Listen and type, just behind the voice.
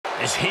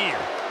is here.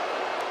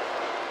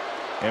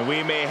 And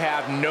we may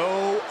have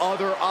no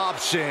other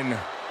option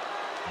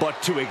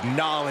but to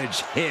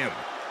acknowledge him.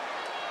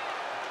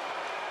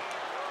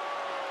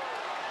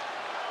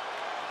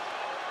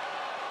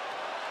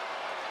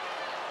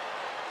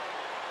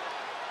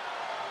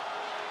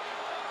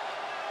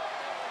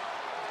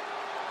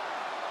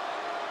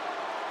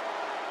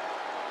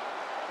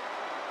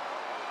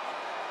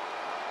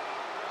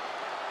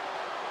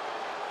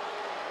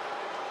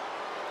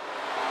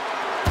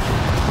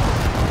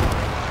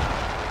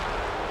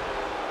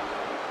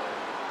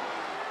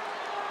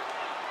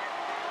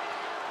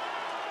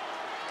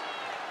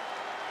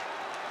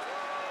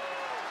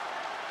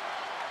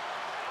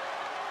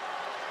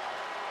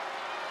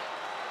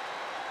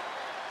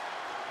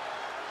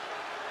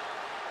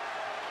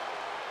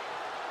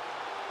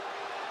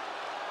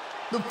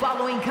 The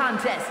following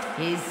contest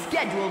is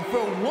scheduled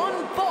for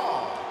one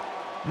fall.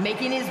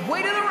 Making his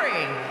way to the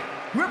ring,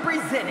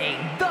 representing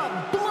the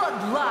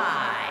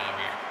Bloodline,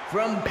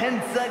 from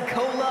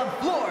Pensacola,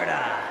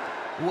 Florida,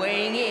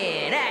 weighing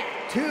in at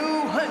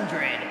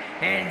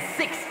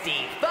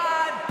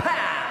 265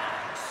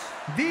 pounds,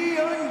 the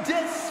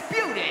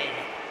undisputed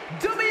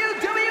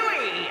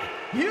WWE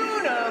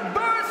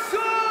Universal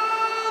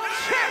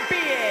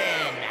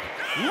Champion,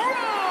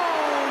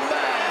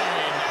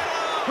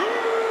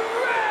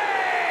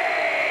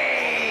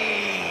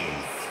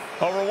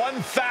 Over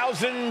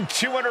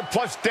 1,200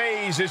 plus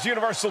days as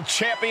Universal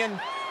Champion,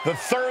 the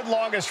third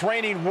longest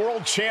reigning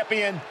world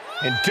champion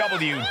in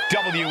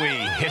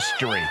WWE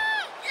history.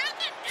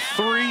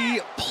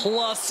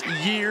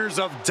 3+ years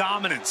of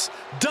dominance,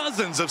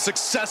 dozens of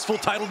successful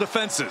title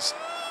defenses.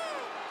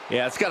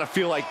 Yeah, it's got to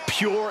feel like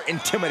pure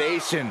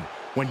intimidation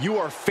when you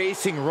are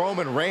facing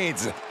Roman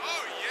Reigns.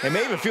 It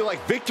may even feel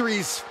like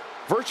victory's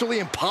virtually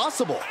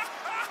impossible.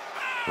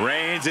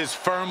 Reigns is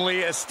firmly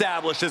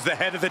established as the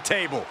head of the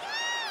table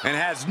and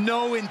has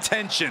no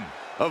intention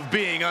of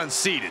being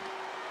unseated.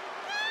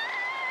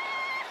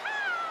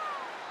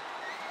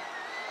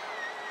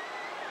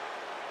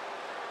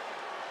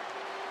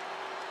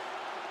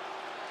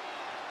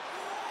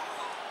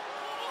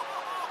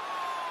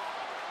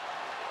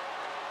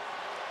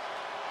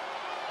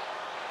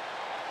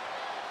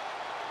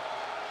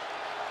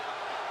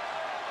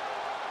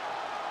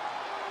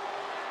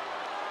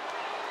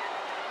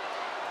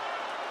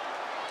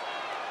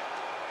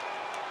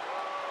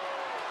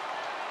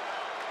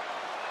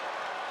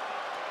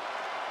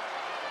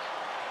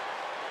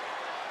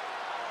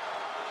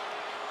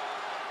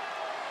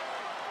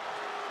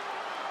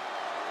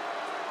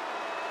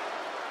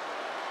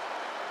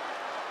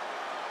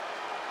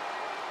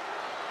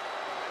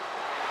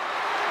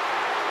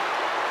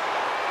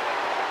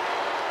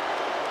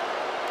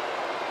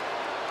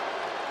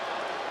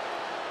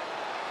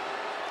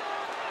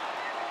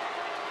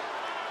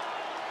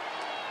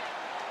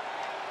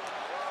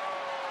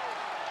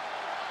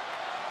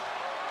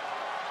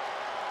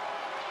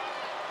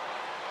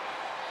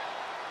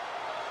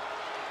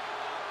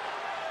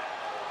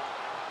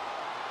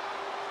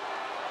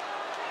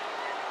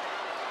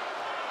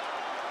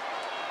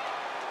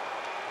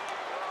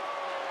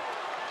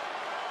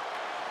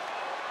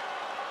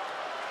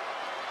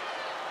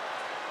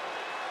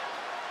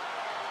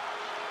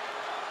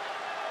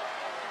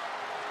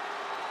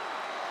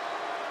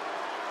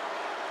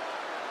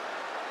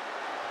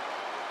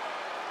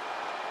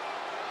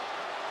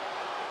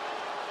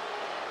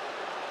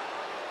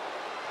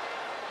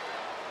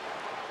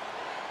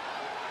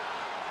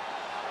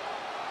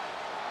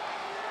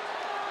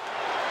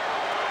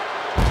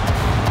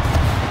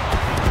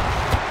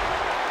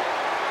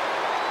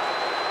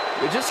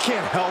 You just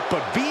can't help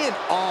but be in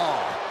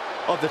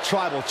awe of the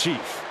Tribal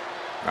Chief.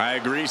 I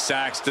agree,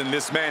 Saxton.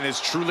 This man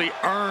has truly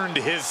earned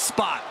his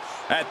spot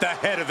at the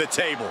head of the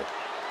table.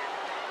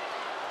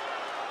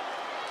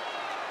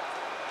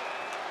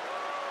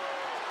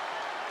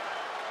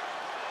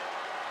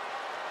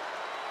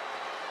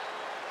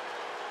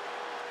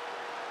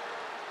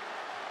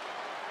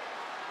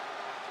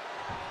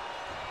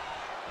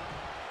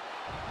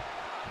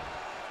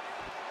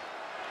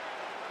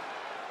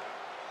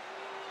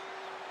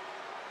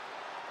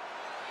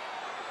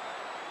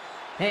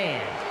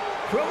 And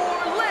from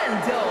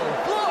Orlando,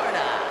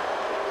 Florida,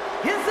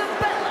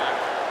 Isabella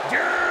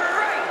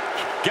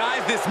Drake.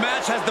 Guys, this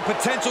match has the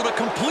potential to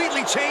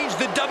completely change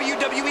the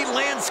WWE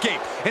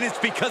landscape, and it's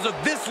because of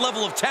this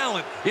level of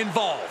talent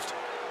involved.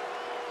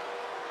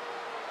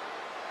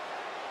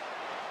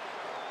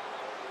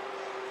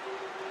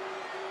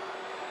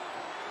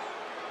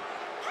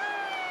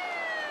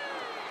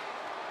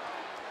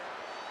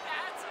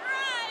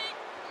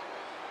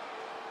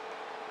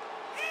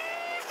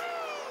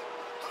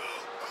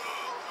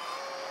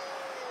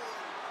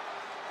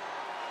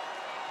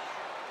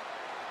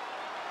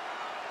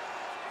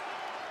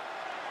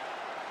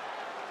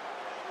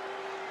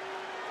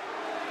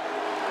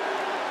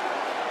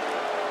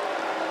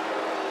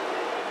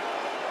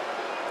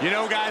 You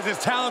know, guys, as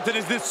talented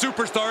as this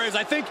superstar is,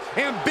 I think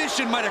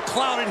ambition might have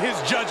clouded his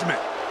judgment.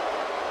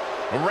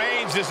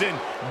 Reigns is in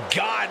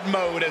God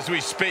mode as we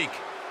speak.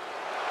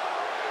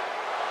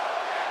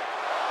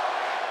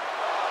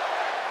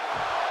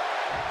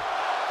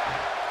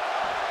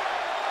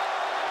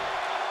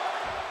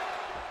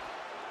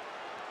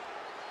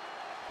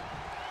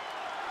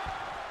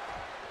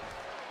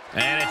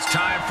 And it's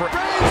time for...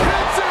 Reigns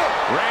hits it!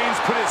 Reigns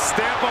put his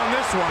stamp on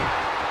this one.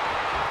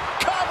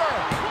 Cover!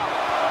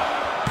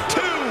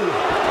 2!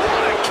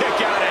 What a kick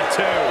out at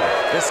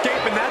 2.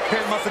 Escaping that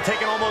pin must have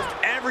taken almost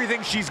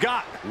everything she's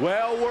got.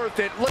 Well worth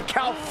it. Look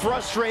how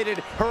frustrated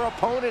her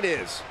opponent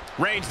is.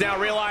 Reigns now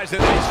realizing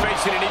that he's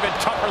facing an even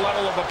tougher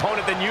level of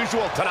opponent than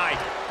usual tonight.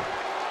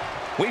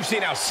 We've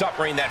seen how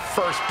suffering that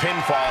first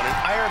pinfall in an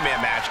Iron Man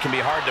match can be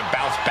hard to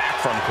bounce back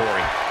from,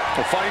 Corey.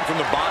 Well, fighting from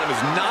the bottom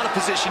is not a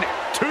position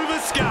to the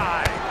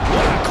sky.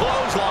 What a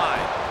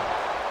clothesline.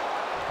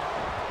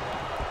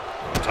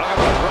 Talk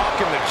about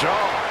rocking the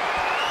jaw.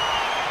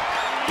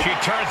 She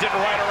turns it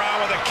right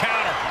around with a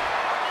counter.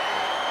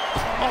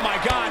 Oh, my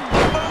God.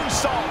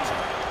 Moonsault.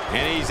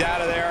 And he's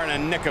out of there in a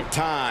nick of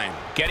time.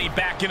 Getting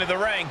back into the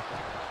ring.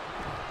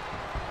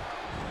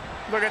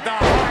 Look at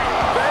that.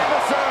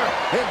 Famouser,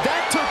 and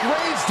that took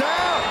Reigns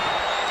down.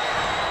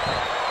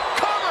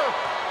 Cover.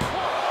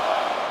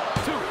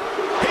 1, 2.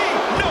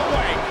 No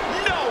way.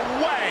 No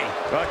way.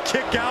 A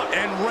kick out,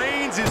 and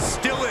Reigns is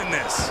still in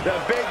this. The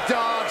big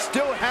dog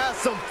still has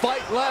some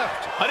fight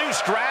left. A new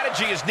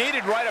strategy is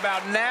needed right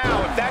about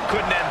now if that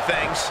couldn't end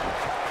things.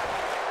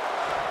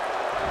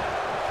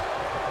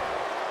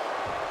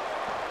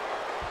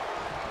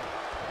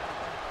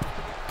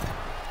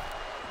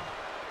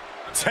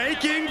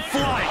 Taking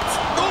flight.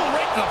 Oh,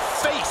 right in the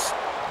face.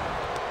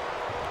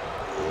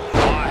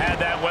 Oh, I had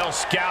that well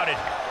scouted.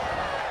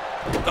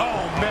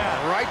 Oh,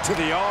 man, right to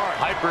the arm.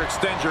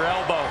 Hyperextend your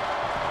elbow.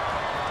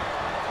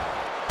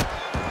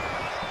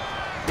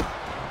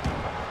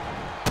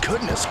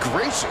 Goodness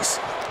gracious.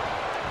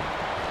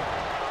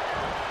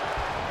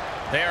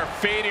 They are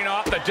feeding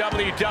off the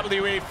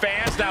WWE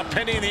fans, now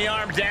pinning the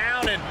arm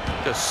down and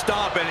Just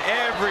stomping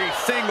every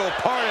single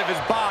part of his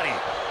body.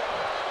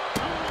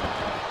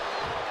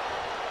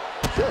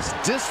 Just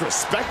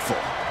disrespectful.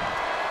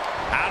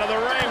 out of the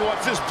ring.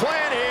 What's his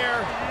plan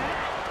here?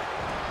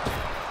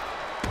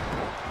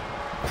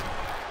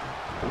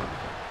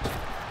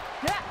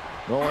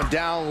 Going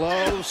down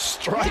low,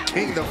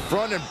 striking the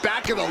front and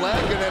back of the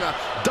leg, and then a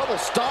double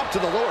stomp to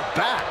the lower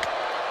back.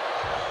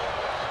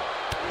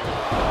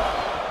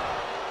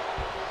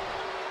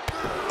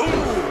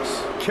 Ooh,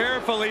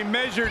 carefully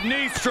measured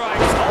knee strikes.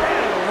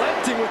 Oh,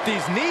 relenting with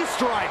these knee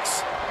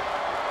strikes.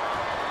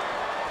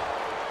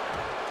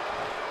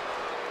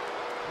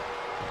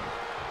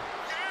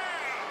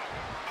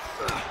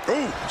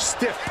 Ooh,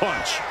 stiff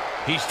punch.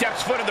 He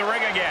steps foot in the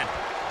ring again.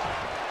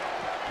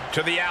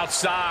 To the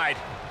outside.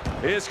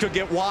 This could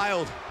get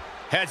wild.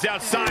 Heads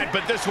outside,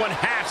 but this one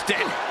has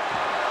it.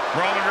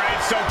 Roman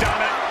Reigns so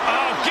dominant.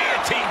 Oh,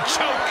 guillotine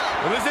choke.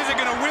 Well, this isn't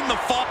going to win the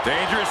fight.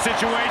 Dangerous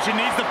situation.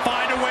 Needs to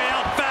find a way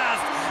out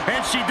fast.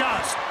 And she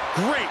does.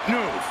 Great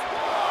move.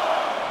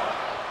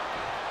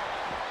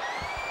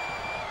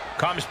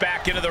 Comes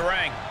back into the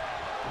ring.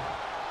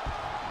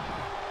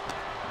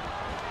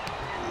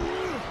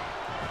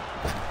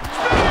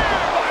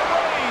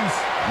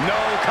 No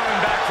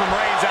coming back from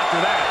Reigns after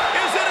that.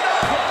 Is it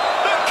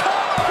enough? The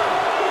cover!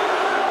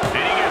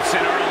 And he gets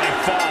an early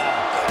fall.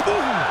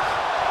 Boom.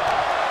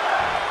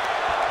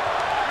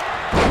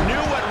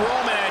 Knew what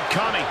Roman had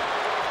coming.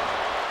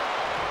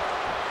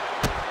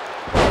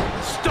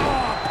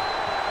 Stop!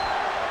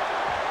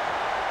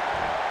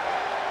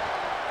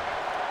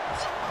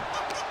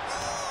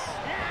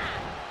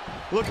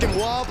 Looking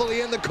wobbly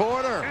in the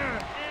corner.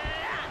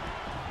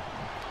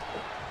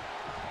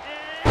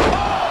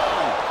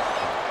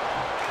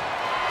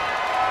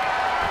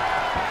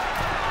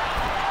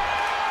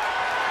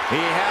 He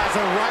has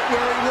him right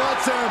where he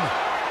wants him.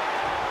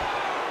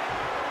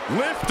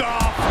 Lift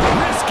off.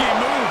 Risky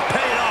move.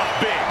 Paid off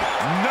big.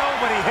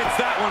 Nobody hits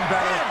that one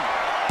better.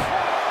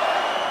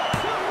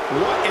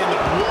 What in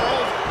the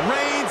world?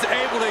 Reigns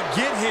able to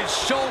get his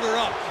shoulder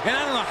up. And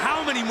I don't know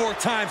how many more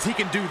times he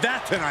can do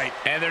that tonight.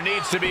 And there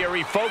needs to be a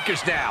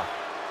refocus now.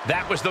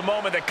 That was the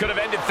moment that could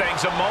have ended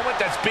things. A moment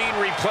that's being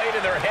replayed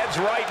in their heads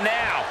right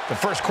now. The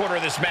first quarter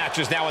of this match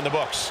is now in the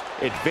books.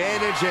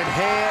 Advantage in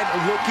hand,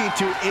 looking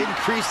to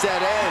increase that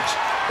edge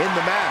in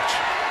the match.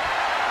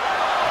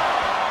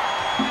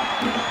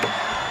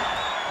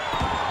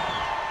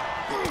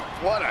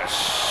 What a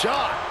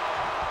shot.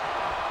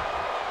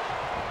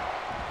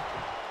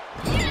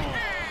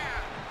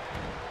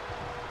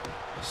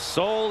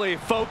 Solely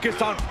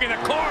focused on in a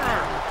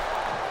corner.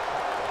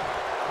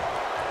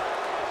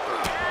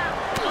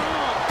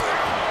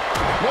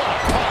 What a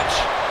punch.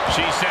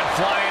 She sent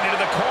flying into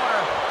the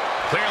corner.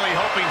 Clearly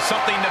hoping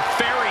something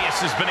nefarious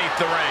is beneath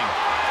the ring.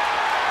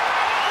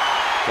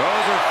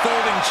 Those are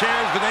folding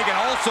chairs, but they can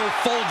also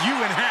fold you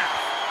in half.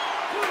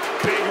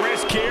 Big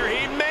risk here.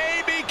 He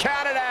may be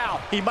counted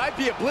out. He might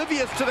be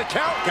oblivious to the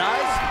count,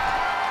 guys.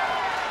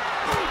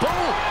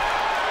 Boom.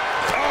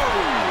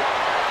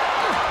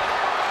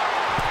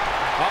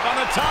 Up on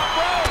the top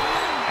rope.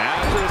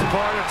 After this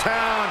part of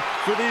town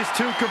for these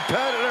two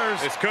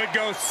competitors. This could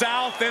go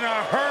south in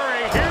a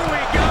hurry. Here we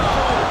go.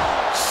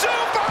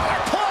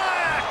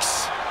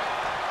 Superplex.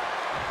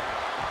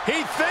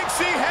 He thinks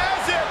he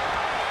has it.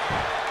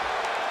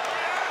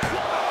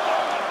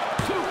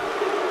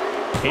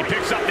 He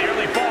picks up the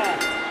early fall.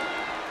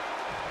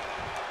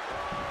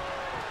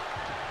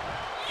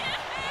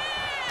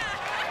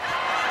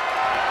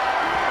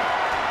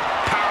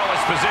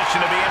 Powerless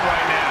position to be in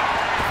right now.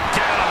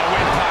 Down on the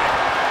windpipe.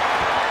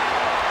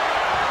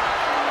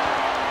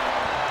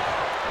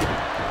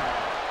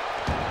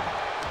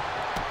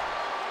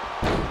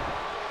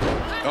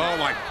 Oh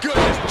my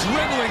goodness,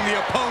 dribbling the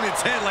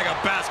opponent's head like a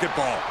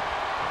basketball.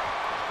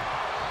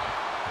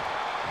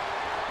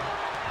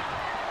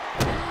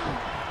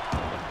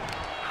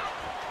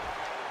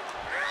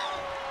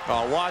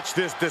 Oh, watch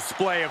this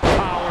display of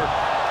power.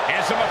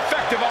 And some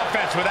effective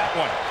offense with that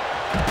one.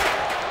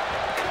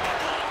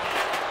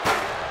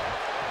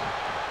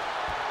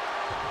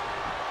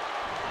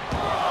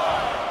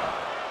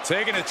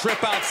 Taking a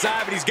trip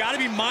outside, but he's got to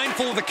be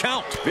mindful of the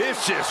count.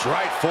 Vicious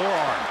right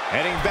forearm.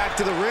 Heading back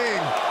to the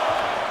ring.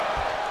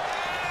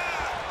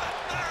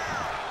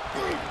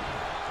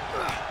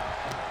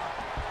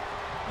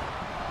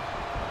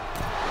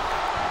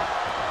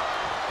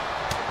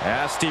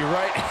 Nasty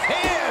right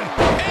hand.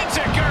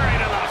 Enziguri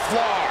to the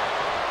floor.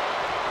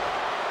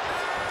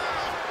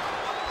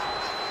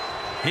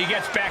 He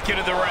gets back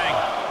into the ring.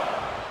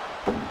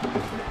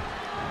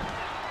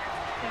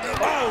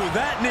 Oh,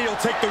 that knee will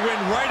take the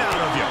wind right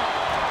out of you.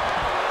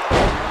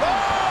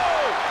 Oh!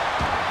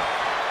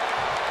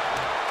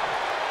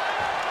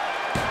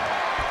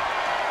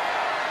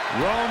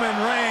 Roman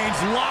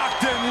Reigns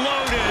locked and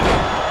loaded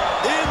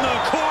in the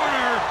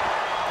corner.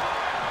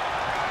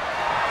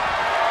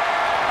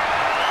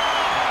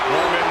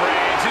 Roman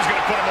Reigns, he's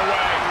going to put him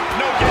away.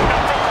 No getting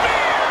up from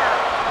there.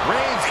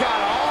 Reigns got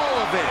all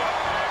of it.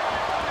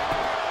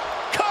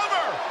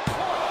 Cover.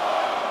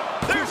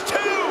 There's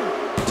two.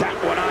 Tap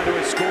one onto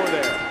his score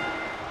there.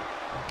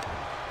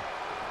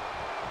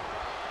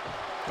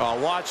 Oh,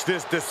 watch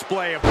this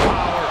display of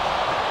power.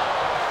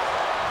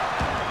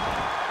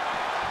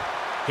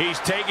 He's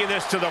taking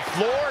this to the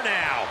floor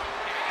now.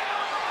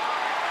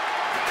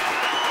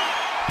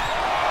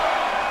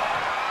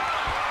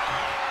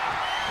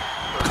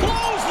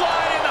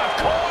 Clothesline in the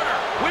corner.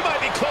 We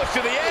might be close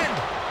to the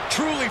end.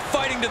 Truly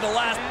fighting to the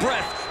last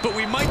breath, but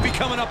we might be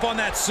coming up on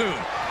that soon.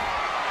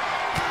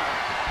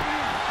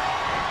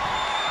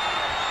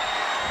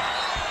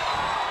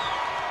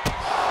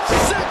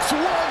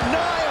 619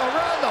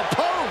 around the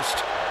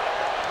post.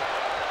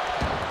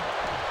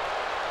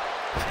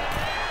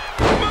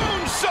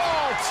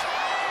 Moonsault.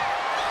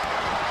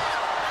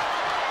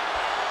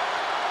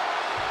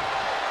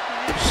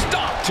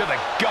 Stop to the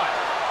gut.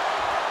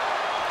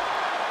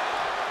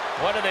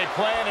 What are they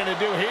planning to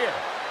do here?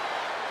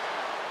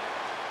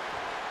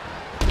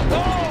 Oh,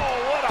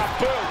 what a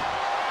boot.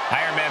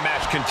 Iron Man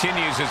match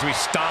continues as we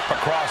stomp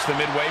across the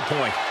midway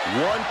point.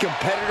 One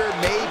competitor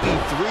may be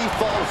 3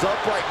 falls up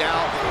right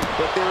now,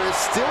 but there is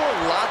still a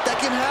lot that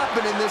can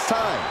happen in this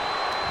time.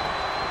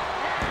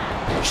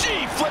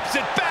 She flips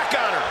it back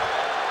on her.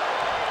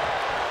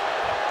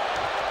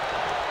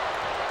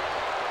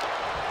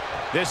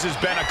 This has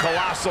been a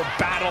colossal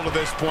battle to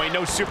this point.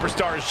 No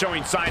superstar is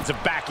showing signs of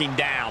backing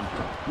down.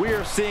 We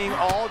are seeing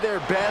all their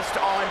best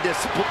on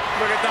display.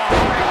 Look at that.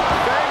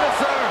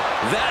 Famouser.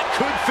 That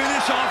could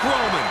finish off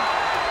Roman.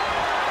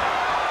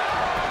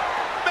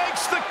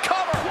 Makes the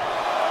cover.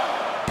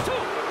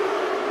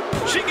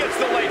 She gets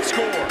the late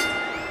score.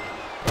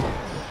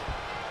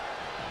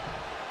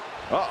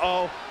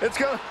 Uh-oh.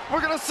 We're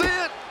gonna see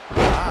it.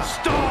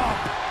 Stop.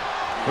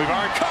 We've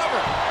already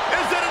covered.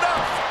 Is it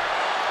enough?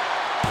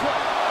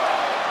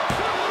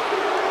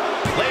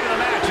 Late in the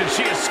match, and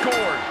she has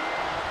scored.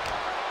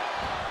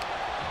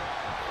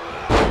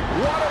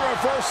 What a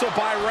reversal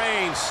by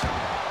Reigns.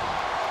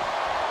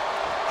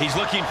 He's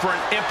looking for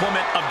an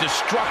implement of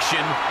destruction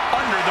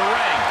under the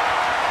ring.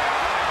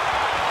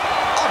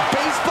 A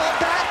baseball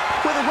bat?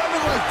 With a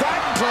weapon like that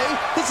in play,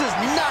 this is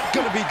not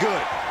going to be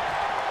good.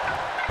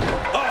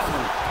 Oh,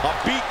 a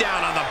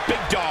beatdown on the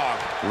big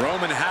dog.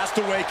 Roman has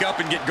to wake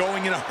up and get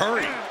going in a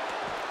hurry.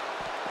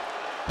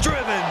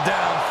 Driven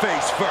down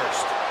face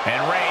first. And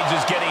Reigns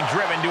is getting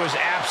driven to his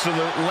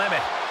absolute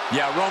limit.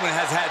 Yeah, Roman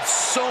has had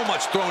so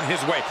much thrown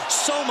his way,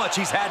 so much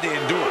he's had to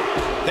endure.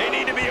 They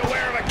need to be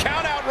aware of a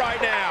countout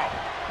right now.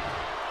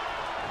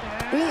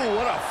 Ooh,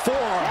 what a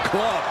forearm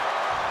club.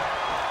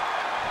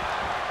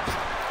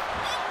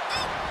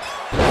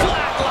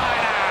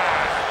 Flatliner.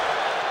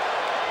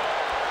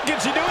 Can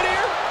she do it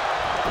here?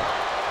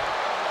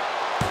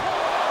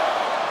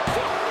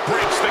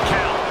 Breaks the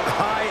count.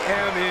 I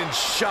am in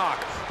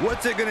shock.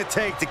 What's it going to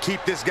take to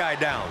keep this guy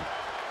down?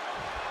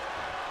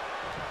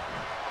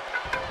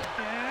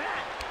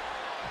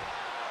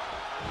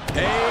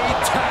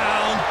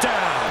 A-town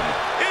down.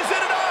 Is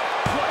it enough?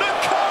 The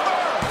cover.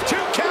 2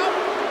 count.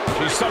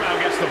 She somehow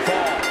gets the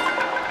fall.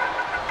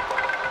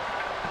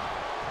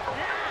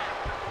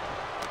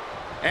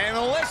 And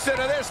listen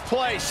to this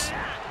place.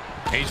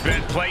 He's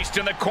been placed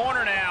in the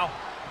corner now.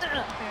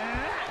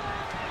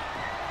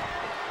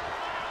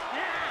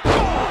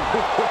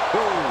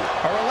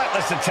 A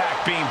relentless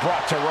attack being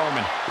brought to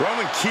Roman.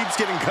 Roman keeps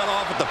getting cut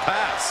off at the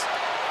pass.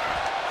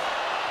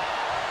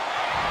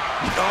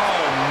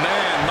 Oh,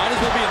 man. Might as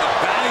will be in the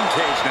batting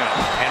cage now.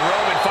 And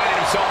Roman finding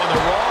himself on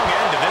the wrong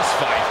end of this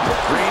fight.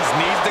 Reigns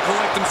needs to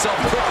collect himself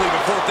quickly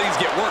before things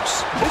get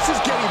worse. This is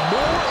getting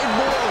more and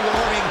more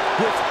alarming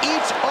with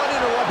each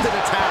uninterrupted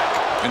attack.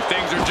 And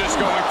things are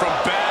just going from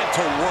bad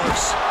to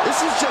worse.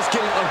 This is just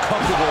getting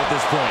uncomfortable at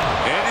this point.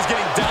 And it's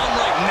getting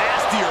downright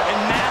nastier and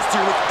nastier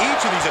with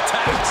each of these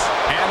attacks.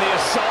 And the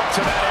assault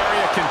to that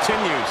area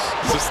continues.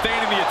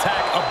 Sustaining the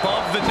attack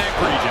above the neck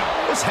region.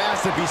 This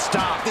has to be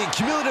stopped. The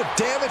cumulative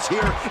damage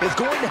here is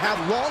going to have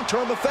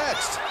long-term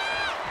effects.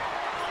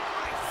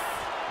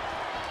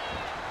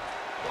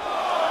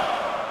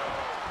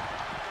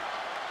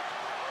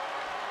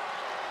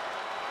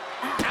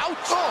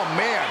 Ouch! Oh,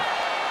 man.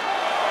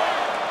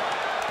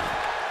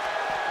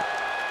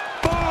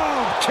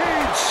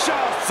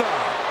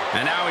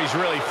 And now he's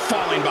really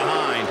falling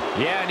behind.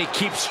 Yeah, and he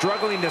keeps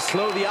struggling to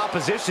slow the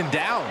opposition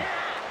down.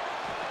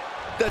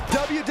 The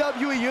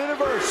WWE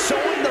Universe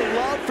showing the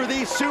love for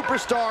these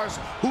superstars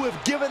who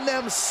have given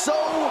them so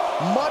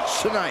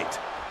much tonight.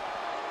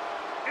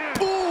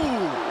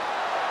 Ooh!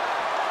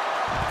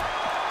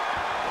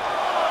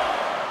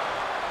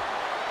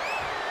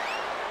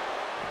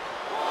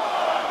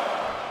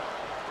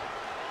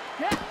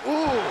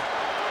 Ooh!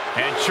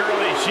 And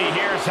surely she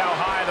hears how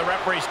high the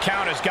referee's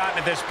count has gotten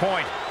at this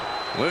point.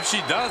 Well, if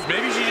she does,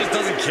 maybe she just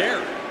doesn't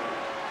care.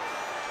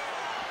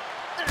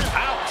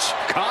 Ouch!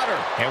 Caught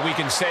her. And we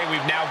can say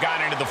we've now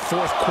gotten into the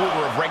fourth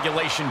quarter of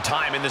regulation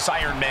time in this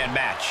Iron Man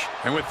match.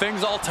 And with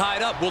things all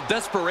tied up, will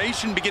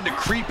desperation begin to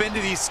creep into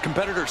these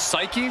competitors'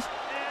 psyches?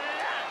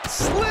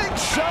 Slick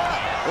shot!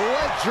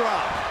 Leg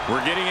drop.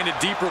 We're getting into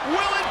deeper.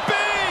 Will it be?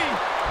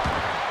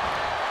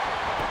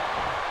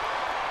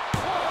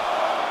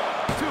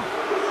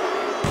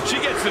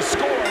 She gets the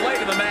score late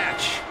in the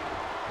match.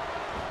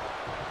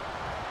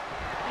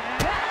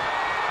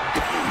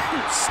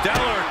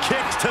 Stellar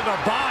kicks to the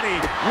body.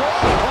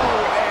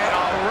 Whoa! And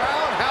a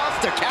roundhouse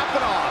to cap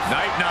it off.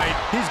 Night-night.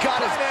 He's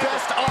got his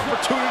best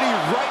opportunity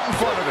right in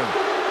front of him.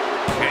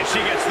 And she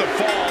gets the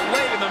fall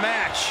late in the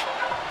match.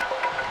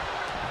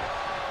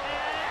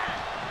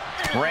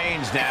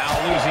 Reigns now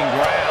losing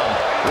ground.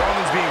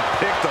 Roman's being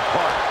picked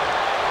apart.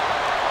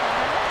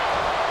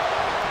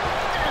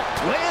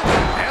 Lands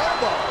an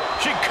elbow.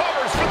 She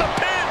covers for the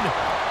pin.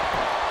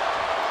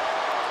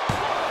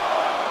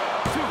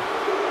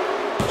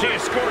 She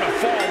has scored a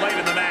fall late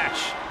in the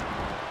match.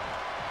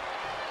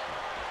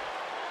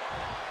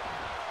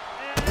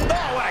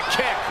 Oh, what a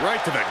kick.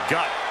 Right to the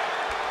gut.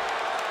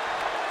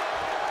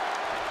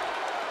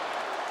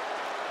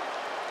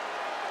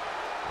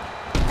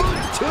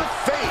 Boot to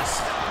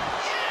face.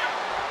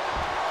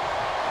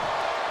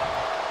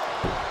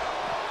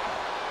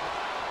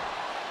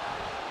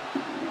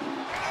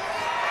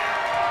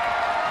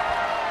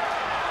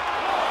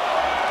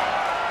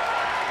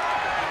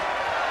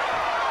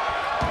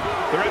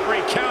 The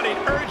referee counting,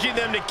 urging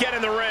them to get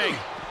in the ring.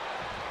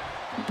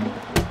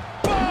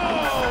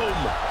 Boom!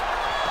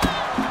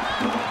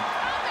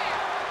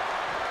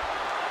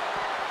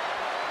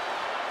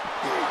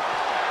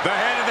 The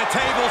head of the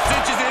table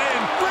cinches it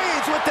in.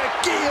 Reigns with the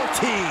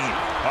guillotine.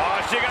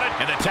 Oh, she got it.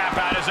 And the tap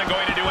out isn't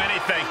going to do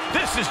anything.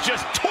 This is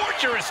just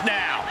torturous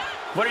now.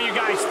 What are you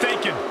guys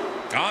thinking?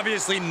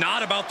 Obviously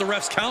not about the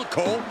ref's count,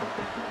 Cole.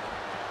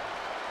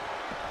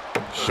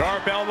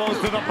 Sharp elbows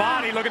to the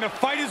body, looking to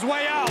fight his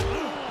way out.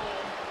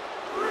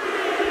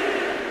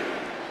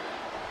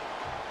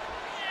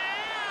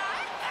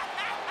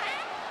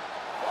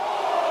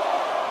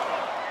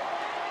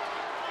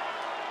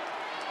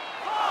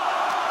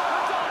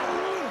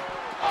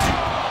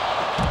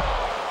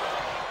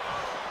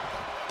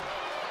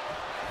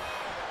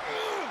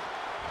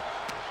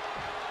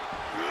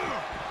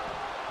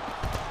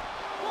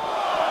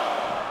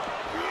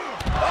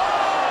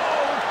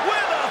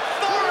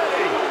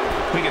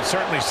 We can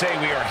certainly say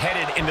we are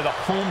headed into the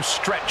home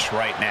stretch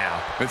right now.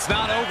 It's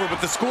not over,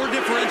 but the score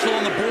differential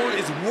on the board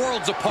is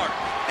worlds apart.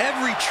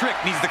 Every trick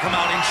needs to come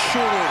out in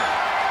short order.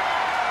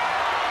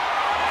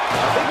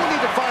 I think we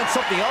need to find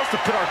something else to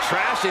put our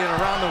trash in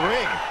around the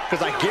ring,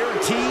 because I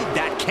guarantee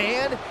that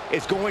can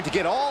is going to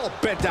get all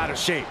bent out of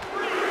shape.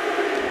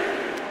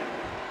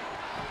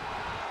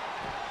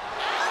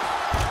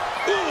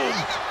 Boom!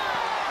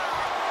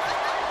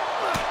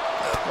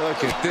 Look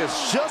at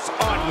this, just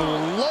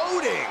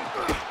unloading.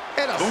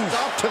 And a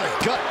stop to the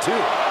gut, too.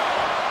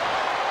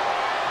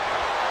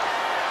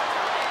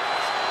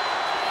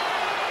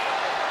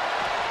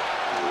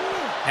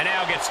 And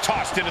now gets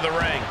tossed into the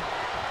ring.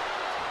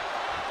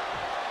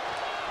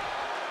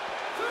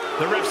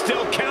 The ref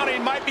still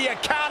counting, might be a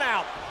count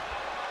out.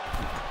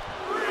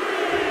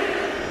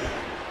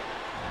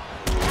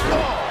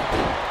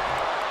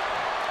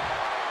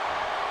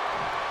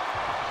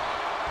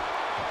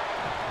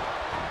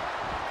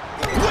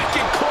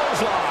 Wicked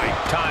clothesline.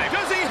 Time.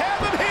 Does he have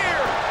him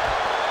here?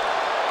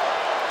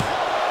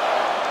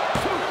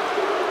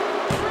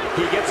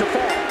 He gets a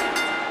fall.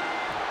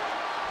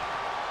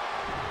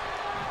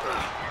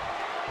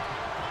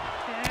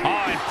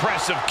 Oh,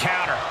 impressive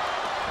counter.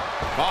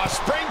 Oh,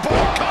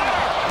 springboard cutter.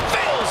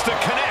 Fails to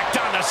connect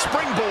on on the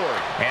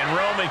springboard. And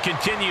Roman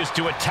continues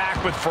to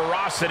attack with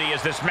ferocity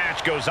as this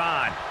match goes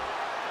on.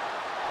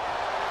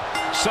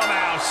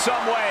 Somehow,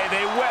 some way,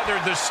 they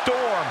weathered the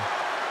storm.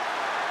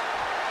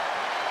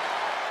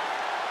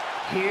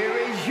 Here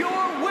is your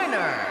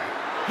winner,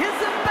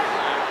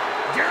 Isabella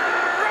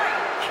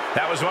Drake.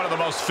 That was one of the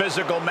most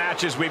physical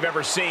matches we've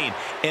ever seen.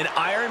 An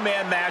Iron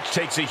Man match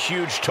takes a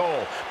huge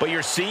toll, but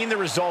you're seeing the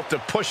result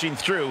of pushing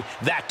through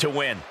that to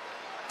win.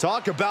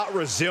 Talk about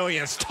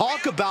resilience.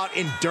 Talk about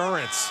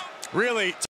endurance. Really.